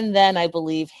even then, I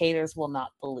believe haters will not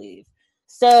believe.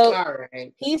 So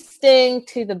he's staying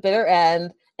to the bitter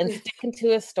end and sticking to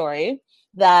his story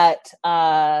that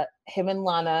him and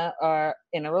Lana are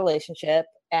in a relationship.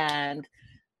 And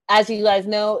as you guys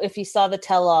know, if you saw the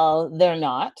tell-all, they're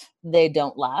not. They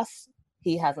don't last.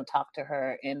 He hasn't talked to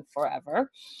her in forever.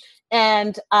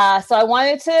 And so I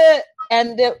wanted to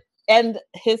end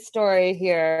his story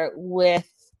here with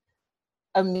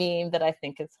a meme that I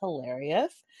think is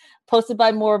hilarious. Posted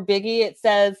by More Biggie, it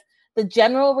says, the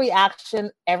general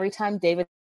reaction every time David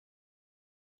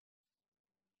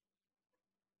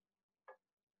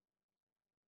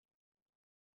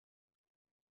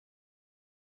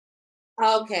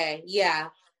Okay, yeah.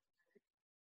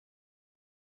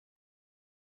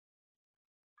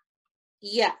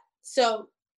 Yeah. So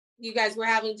you guys were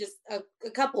having just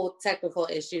a couple of technical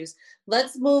issues.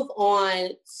 Let's move on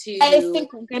to I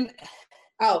think we're gonna...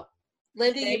 Oh,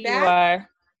 Linda, there you back? You are.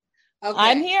 Okay.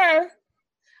 I'm here.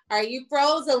 All right, you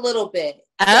froze a little bit.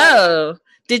 Oh,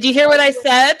 did you hear what I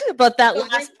said about that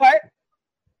last part?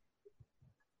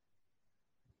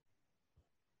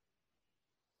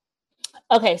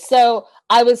 Okay, so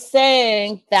I was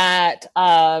saying that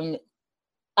I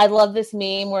love this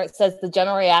meme where it says the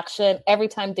general reaction every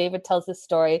time David tells his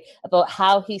story about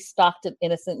how he stalked an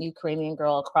innocent Ukrainian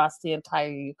girl across the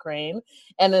entire Ukraine.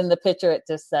 And in the picture, it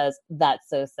just says, that's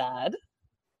so sad.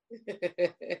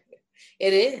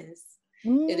 It is.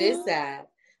 It is sad.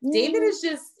 David is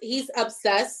he's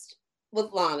obsessed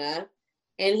with Lana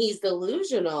and he's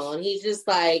delusional and he just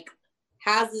like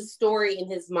has this story in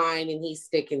his mind and he's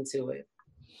sticking to it.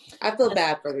 I feel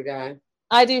bad for the guy.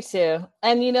 I do too.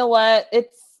 And you know what?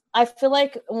 I feel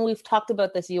like when we've talked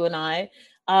about this, you and I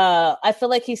feel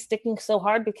like he's sticking so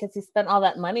hard because he spent all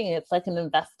that money. It's like an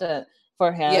investment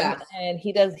for him. Yeah. And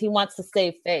he wants to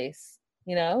save face,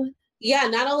 you know? Yeah,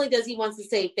 not only does he want to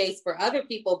save face for other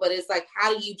people, but it's like,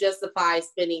 how do you justify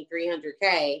spending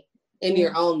 $300K in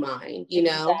your own mind, you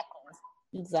know?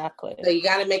 Exactly. So you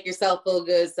got to make yourself feel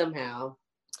good somehow.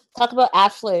 Talk about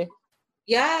Ashley.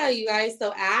 Yeah, you guys.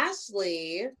 So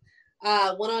Ashley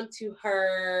went on to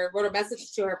wrote a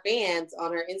message to her fans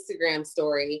on her Instagram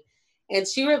story. And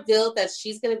she revealed that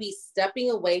she's going to be stepping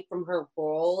away from her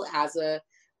role as a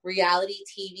reality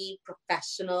TV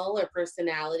professional or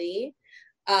personality.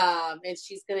 And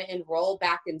she's going to enroll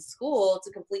back in school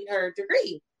to complete her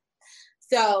degree.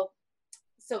 So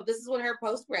this is what her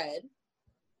post read.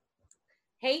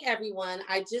 Hey, everyone.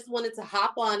 I just wanted to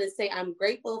hop on and say I'm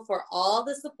grateful for all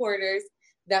the supporters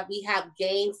that we have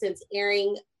gained since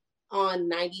airing on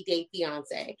 90 Day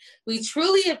Fiancé. We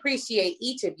truly appreciate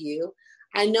each of you.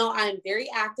 I know I'm very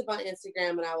active on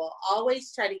Instagram and I will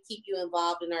always try to keep you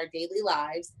involved in our daily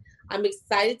lives. I'm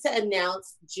excited to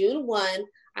announce June 1,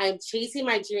 I'm chasing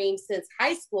my dreams since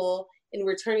high school and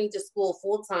returning to school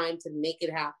full time to make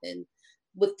it happen.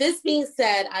 With this being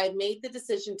said, I've made the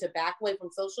decision to back away from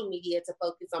social media to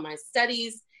focus on my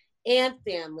studies and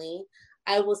family.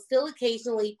 I will still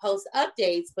occasionally post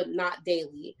updates, but not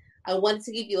daily. I wanted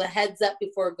to give you a heads up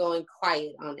before going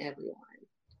quiet on everyone.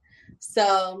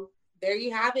 So there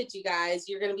you have it, you guys.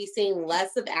 You're going to be seeing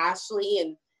less of Ashley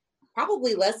and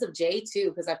probably less of Jay too,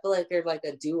 because I feel like they're like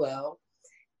a duo.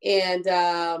 And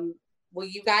will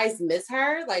you guys miss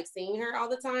her, like seeing her all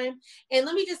the time? And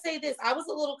let me just say this. I was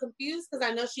a little confused because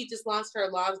I know she just launched her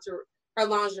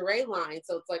lingerie line.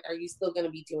 So it's like, are you still going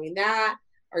to be doing that?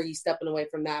 are you stepping away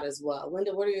from that as well?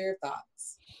 Linda, what are your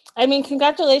thoughts? I mean,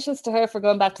 congratulations to her for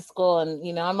going back to school. And,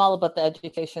 you know, I'm all about the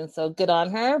education, so good on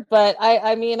her. But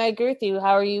I mean, I agree with you.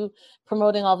 How are you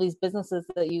promoting all these businesses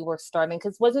that you were starting?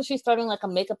 Because wasn't she starting like a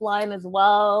makeup line as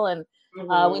well? And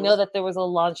we know that there was a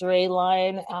lingerie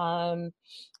line.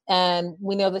 And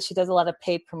we know that she does a lot of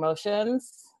paid promotions.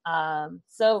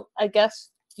 So I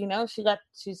guess, you know,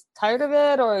 she's tired of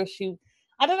it, or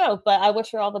I don't know, but I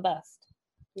wish her all the best.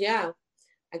 Yeah.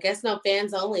 I guess no,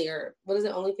 fans only, or what is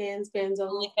it? OnlyFans? Fans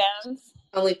only?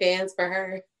 OnlyFans for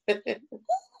her.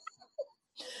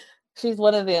 She's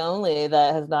one of the only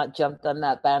that has not jumped on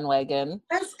that bandwagon.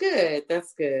 That's good.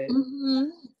 That's good. Mm-hmm.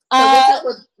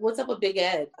 So what's up with Big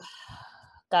Ed?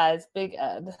 Guys, Big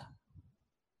Ed.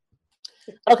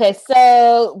 Okay,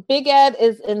 so Big Ed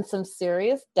is in some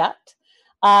serious debt.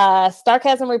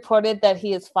 Sarcasm reported that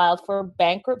he has filed for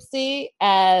bankruptcy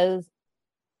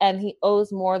and he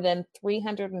owes more than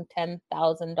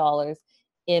 $310,000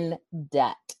 in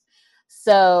debt.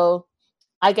 So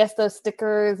I guess those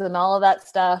stickers and all of that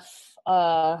stuff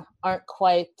aren't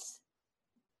quite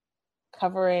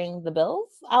covering the bills,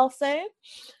 I'll say.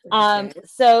 Okay.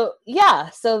 So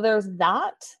there's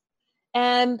that.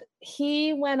 And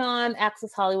he went on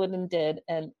Access Hollywood and did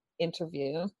an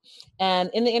interview. And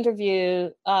in the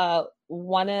interview,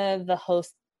 one of the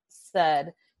hosts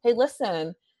said, hey,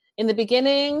 listen, in the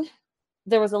beginning,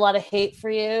 there was a lot of hate for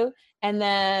you. And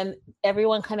then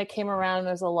everyone kind of came around.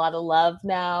 There's a lot of love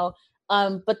now.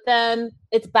 But then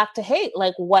it's back to hate.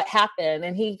 Like, what happened?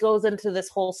 And he goes into this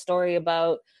whole story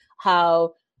about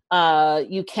how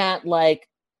you can't, like,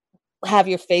 have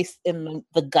your face in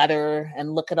the gutter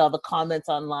and look at all the comments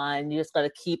online. You just got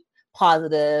to keep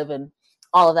positive and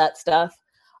all of that stuff.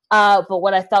 But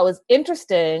what I thought was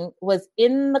interesting was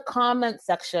in the comment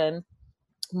section,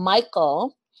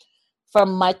 Michael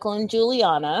from Michael and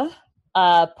Juliana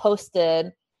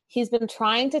posted, he's been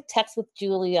trying to text with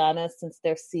Juliana since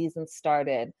their season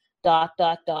started, ... not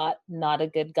a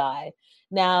good guy.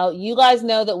 Now, you guys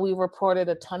know that we reported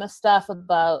a ton of stuff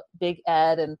about Big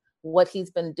Ed and what he's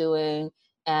been doing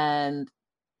and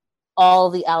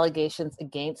all the allegations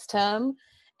against him.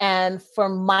 And for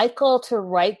Michael to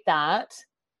write that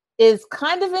is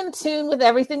kind of in tune with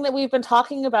everything that we've been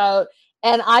talking about.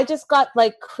 And I just got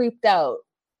like creeped out.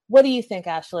 What do you think,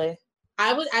 Ashley?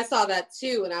 I saw that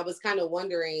too. And I was kind of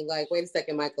wondering, like, wait a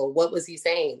second, Michael, what was he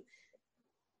saying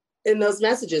in those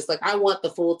messages? Like, I want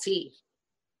the full tea.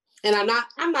 And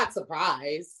I'm not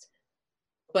surprised,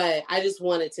 but I just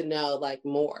wanted to know, like,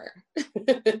 more.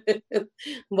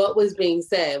 What was being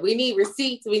said? We need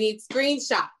receipts. We need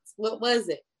screenshots. What was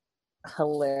it?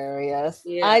 Hilarious.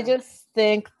 Yeah. I just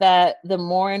think that the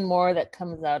more and more that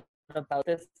comes out about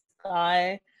this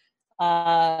guy,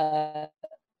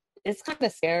 it's kind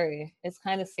of scary. It's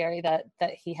kind of scary that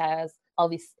he has all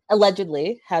these,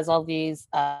 allegedly has all these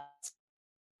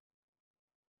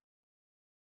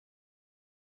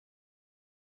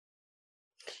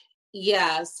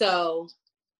yeah, so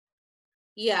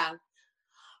yeah.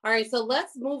 All right, so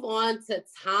let's move on to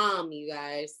Tom, you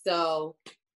guys. So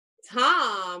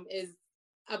Tom is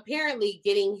apparently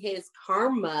getting his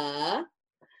karma,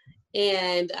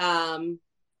 and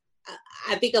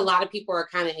I think a lot of people are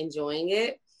kind of enjoying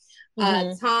it.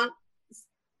 Tom,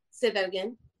 say that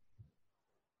again.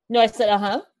 No, I said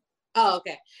Oh,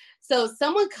 okay. So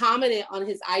someone commented on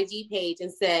his IG page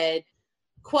and said,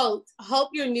 quote, hope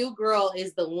your new girl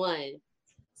is the one.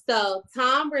 So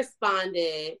Tom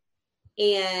responded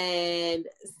and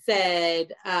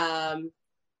said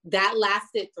that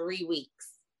lasted 3 weeks.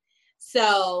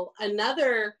 So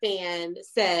another fan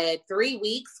said 3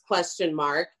 weeks, ?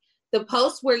 The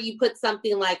post where you put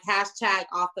something like hashtag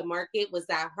off the market, was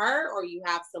that her or you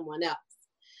have someone else?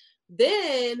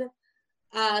 Then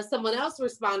someone else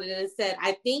responded and said,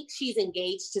 I think she's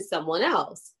engaged to someone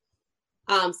else.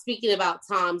 Speaking about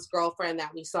Tom's girlfriend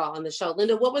that we saw on the show.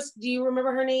 Linda, do you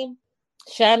remember her name?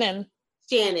 Shannon,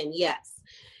 yes.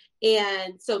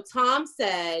 And so Tom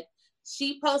said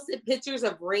she posted pictures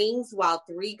of rings while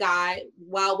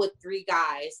with 3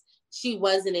 guys. She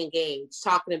wasn't engaged,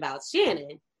 talking about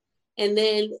Shannon. And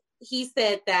then he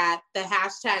said that the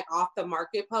hashtag off the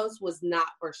market post was not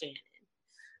for Shannon.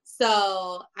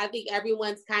 So I think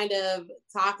everyone's kind of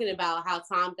talking about how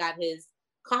Tom got his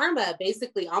karma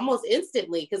basically almost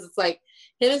instantly, because it's like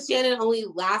him and Shannon only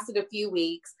lasted a few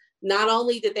weeks. Not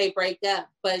only did they break up,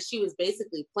 but she was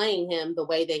basically playing him the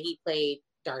way that he played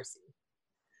Darcy.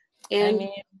 And I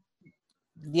mean,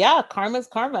 yeah, karma's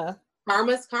karma.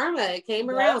 Karma's karma. It came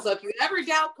around. So if you ever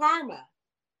doubt karma,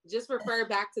 just refer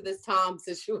back to this Tom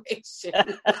situation.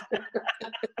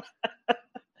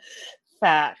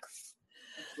 Facts.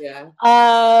 Yeah.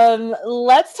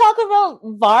 Let's talk about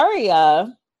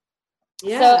Varia.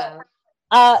 Yeah.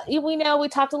 So, we know we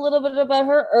talked a little bit about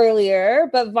her earlier,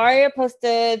 but Varia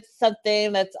posted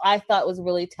something that I thought was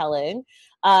really telling.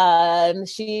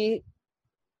 She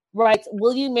writes,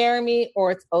 "Will you marry me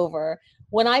or it's over?"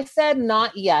 When I said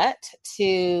not yet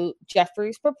to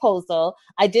Jeffrey's proposal,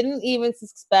 I didn't even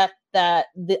suspect that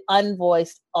the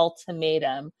unvoiced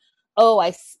ultimatum. Oh,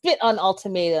 I spit on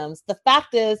ultimatums. The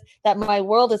fact is that my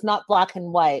world is not black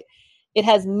and white. It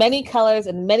has many colors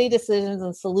and many decisions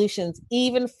and solutions,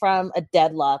 even from a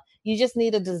deadlock. You just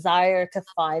need a desire to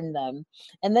find them.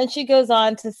 And then she goes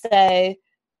on to say,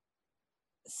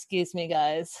 excuse me,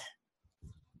 guys.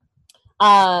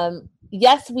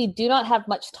 Yes, we do not have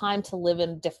much time to live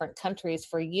in different countries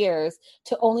for years,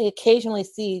 to only occasionally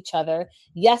see each other.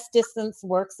 Yes, distance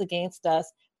works against us,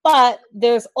 but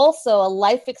there's also a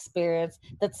life experience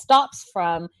that stops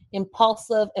from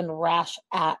impulsive and rash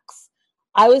acts.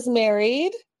 I was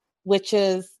married, which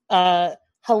is,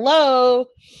 hello,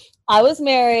 I was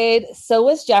married, so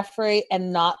was Jeffrey,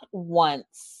 and not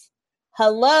once.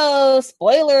 Hello,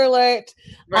 spoiler alert.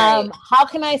 Right. How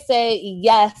can I say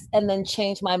yes and then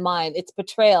change my mind? It's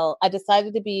betrayal. I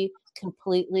decided to be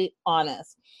completely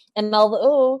honest. And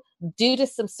although due to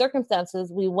some circumstances,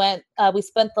 we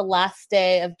spent the last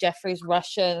day of Jeffrey's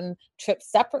Russian trip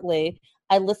separately,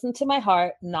 I listened to my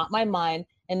heart, not my mind,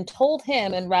 and told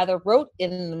him, and rather wrote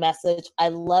in the message, "I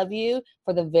love you,"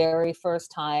 for the very first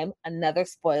time, another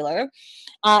spoiler,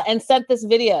 and sent this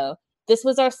video. This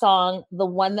was our song, the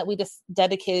one that we just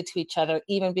dedicated to each other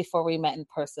even before we met in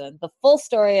person. The full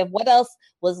story of what else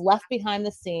was left behind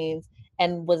the scenes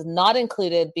and was not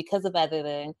included because of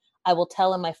editing, I will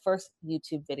tell in my first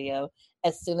YouTube video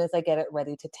as soon as I get it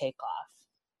ready to take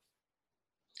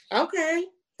off. Okay.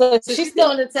 So she's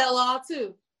doing a tell-all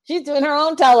too. She's doing her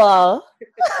own tell-all.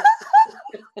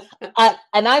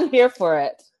 And I'm here for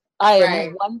it. I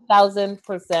am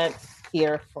 1,000%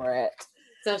 here for it.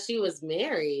 So she was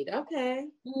married. Okay.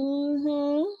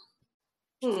 Mm-hmm.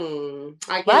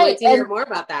 I can't wait to hear more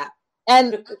about that.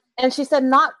 And she said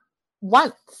not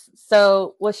once.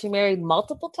 So was she married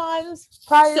multiple times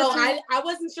prior? So I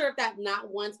wasn't sure if that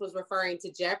not once was referring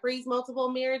to Jeffrey's multiple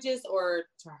marriages or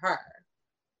to her.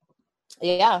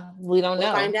 Yeah, we don't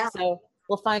know. Find out. So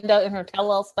we'll find out in her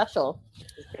tell-all special.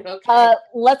 Okay.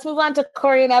 Let's move on to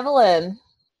Corey and Evelyn.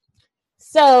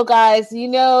 So, guys,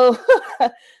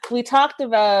 we talked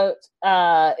about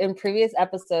in previous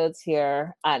episodes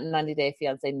here at 90 Day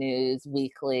Fiancé News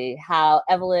Weekly how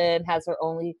Evelyn has her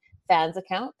OnlyFans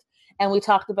account. And we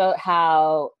talked about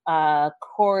how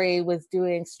Corey was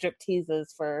doing strip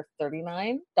teases for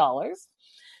 $39.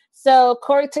 So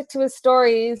Corey took to his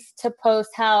stories to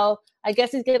post how I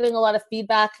guess he's getting a lot of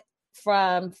feedback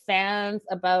from fans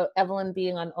about Evelyn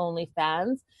being on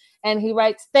OnlyFans. And he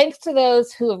writes, "Thanks to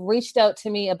those who have reached out to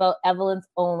me about Evelyn's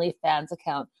OnlyFans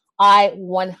account. I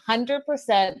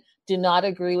 100% do not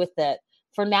agree with it.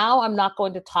 For now, I'm not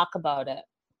going to talk about it."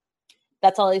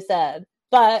 That's all he said.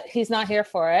 But he's not here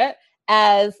for it,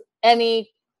 as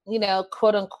any,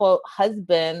 quote unquote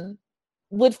husband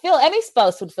would feel, any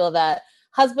spouse would feel that,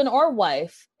 husband or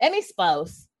wife, any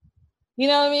spouse. You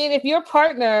know what I mean? If your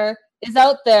partner is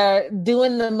out there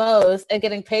doing the most and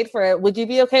getting paid for it, would you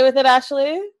be okay with it,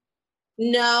 Ashley?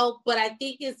 No, but I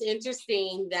think it's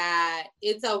interesting that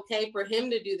it's okay for him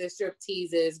to do the strip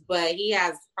teases, but he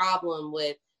has a problem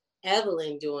with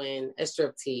Evelyn doing a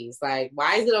strip tease. Like,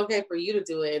 why is it okay for you to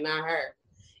do it and not her?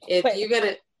 If you're going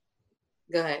to...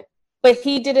 Go ahead. But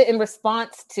he did it in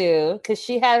response to, because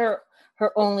she had her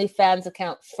OnlyFans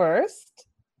account first.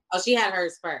 Oh, she had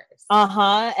hers first.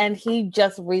 And he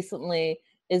just recently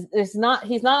he's not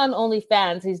on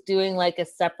OnlyFans. He's doing like a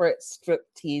separate strip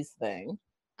tease thing.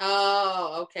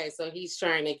 Oh, okay. So he's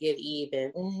trying to get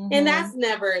even. Mm-hmm. And that's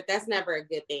never a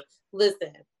good thing.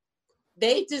 Listen,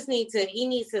 he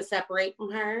needs to separate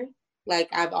from her. Like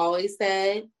I've always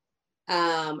said,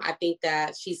 I think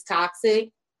that she's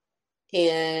toxic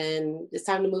and it's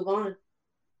time to move on.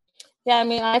 Yeah, I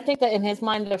mean, I think that in his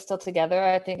mind, they're still together.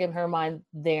 I think in her mind,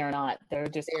 they are not. They're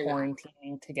just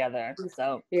quarantining together.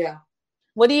 So, yeah.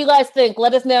 What do you guys think?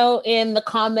 Let us know in the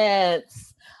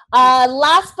comments.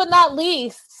 Last but not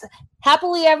least,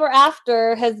 Happily Ever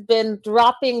After has been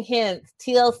dropping hints,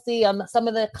 TLC, on some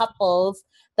of the couples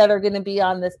that are going to be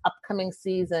on this upcoming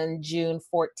season, June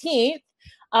 14th.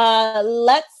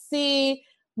 Let's see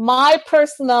my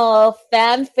personal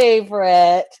fan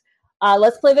favorite.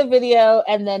 Let's play the video,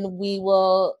 and then we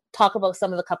will talk about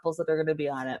some of the couples that are going to be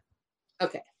on it.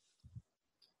 Okay.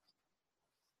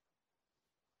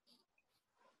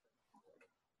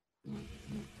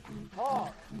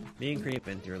 Me and Creep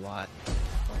been through a lot.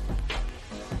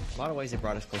 A lot of ways it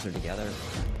brought us closer together.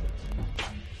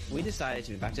 We decided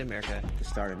to move back to America to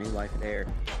start a new life there.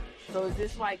 So is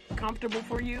this like comfortable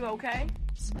for you, okay?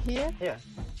 Here? Yeah.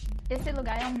 Esse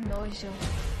lugar é nojo.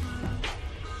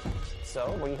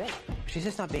 So, what do you think? She's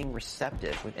just not being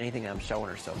receptive with anything I'm showing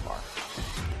her so far.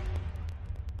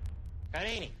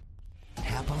 Karini.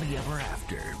 Happily Ever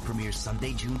After premieres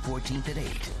Sunday, June 14th at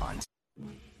 8 on...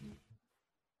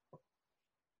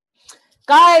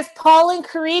 Guys, Paul and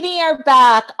Carini are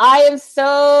back. I am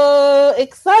so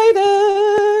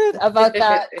excited about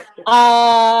that.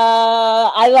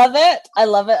 I love it. I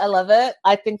love it. I love it.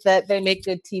 I think that they make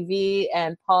good TV,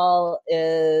 and Paul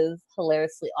is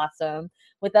hilariously awesome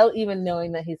without even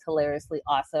knowing that he's hilariously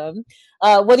awesome.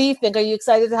 What do you think? Are you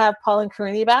excited to have Paul and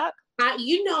Carini back?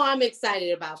 You know I'm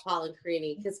excited about Paul and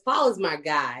Carini because Paul is my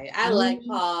guy. I like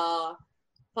Paul.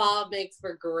 Paul makes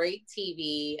for great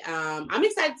TV. I'm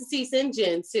excited to see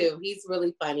Sinjin too. He's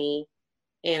really funny,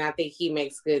 and I think he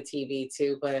makes good TV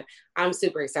too. But I'm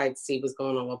super excited to see what's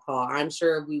going on with Paul. I'm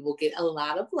sure we will get a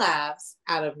lot of laughs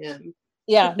out of him.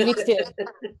 Yeah, me too.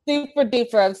 Super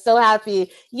duper. I'm so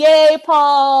happy. Yay,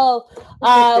 Paul.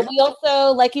 We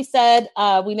also, like you said,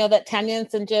 we know that Tanya and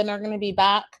Sinjin are going to be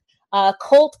back.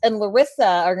 Colt and Larissa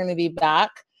are going to be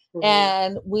back. Mm-hmm.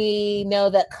 And we know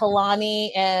that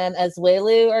Kalani and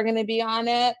Azuelu are going to be on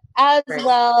it, as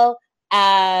well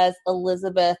as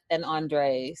Elizabeth and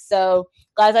Andre. So,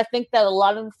 guys, I think that a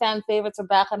lot of the fan favorites are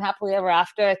back on Happily Ever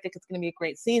After. I think it's going to be a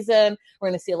great season. We're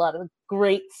going to see a lot of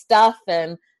great stuff,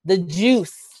 and the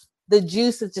juice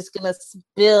is just going to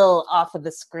spill off of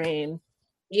the screen.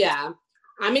 Yeah.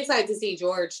 I'm excited to see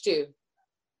George, too.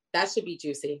 That should be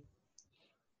juicy.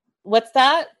 What's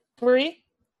that, Marie?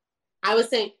 I was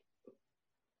saying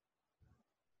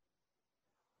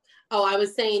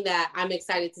that I'm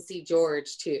excited to see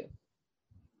George too.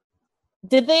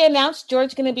 Did they announce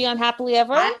George going to be on Happily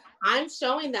Ever? I'm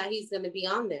showing that he's going to be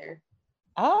on there.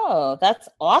 Oh, that's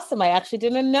awesome. I actually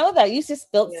didn't know that. You just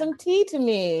spilled some tea to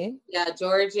me. Yeah,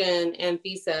 George and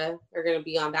Fisa are going to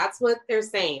be on. That's what they're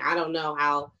saying. I don't know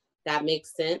how that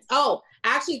makes sense. Oh,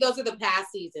 actually, those are the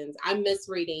past seasons. I'm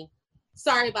misreading.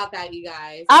 Sorry about that, you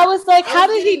guys. I was like, how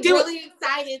did he do it? Really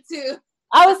excited too.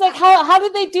 I was like, how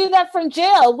did they do that from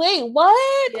jail? Wait,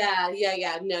 what?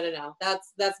 Yeah. No.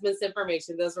 That's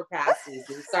misinformation. Those were past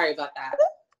seasons. Sorry about that.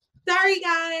 Sorry,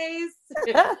 guys.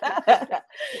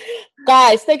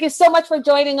 Guys, thank you so much for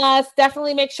joining us.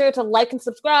 Definitely make sure to like and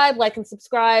subscribe.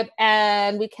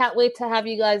 And we can't wait to have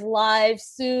you guys live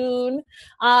soon.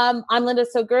 I'm Linda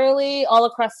So Girly, all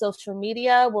across social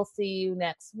media. We'll see you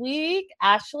next week.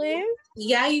 Ashley?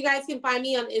 Yeah, you guys can find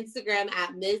me on Instagram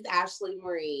at Ms. Ashley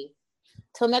Marie.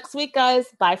 Till next week, guys.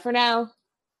 Bye for now.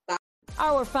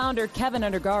 Our founder, Kevin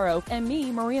Undergaro, and me,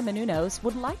 Maria Menounos,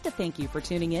 would like to thank you for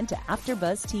tuning in to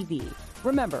AfterBuzz TV.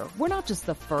 Remember, we're not just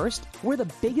the first, we're the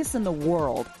biggest in the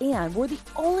world, and we're the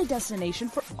only destination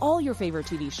for all your favorite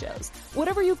TV shows.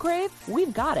 Whatever you crave,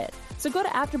 we've got it. So go to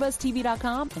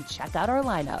AfterBuzzTV.com and check out our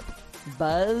lineup.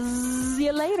 Buzz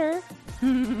you later.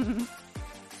 The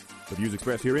views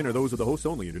expressed herein are those of the hosts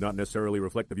only and do not necessarily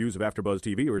reflect the views of AfterBuzz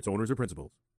TV or its owners or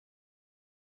principals.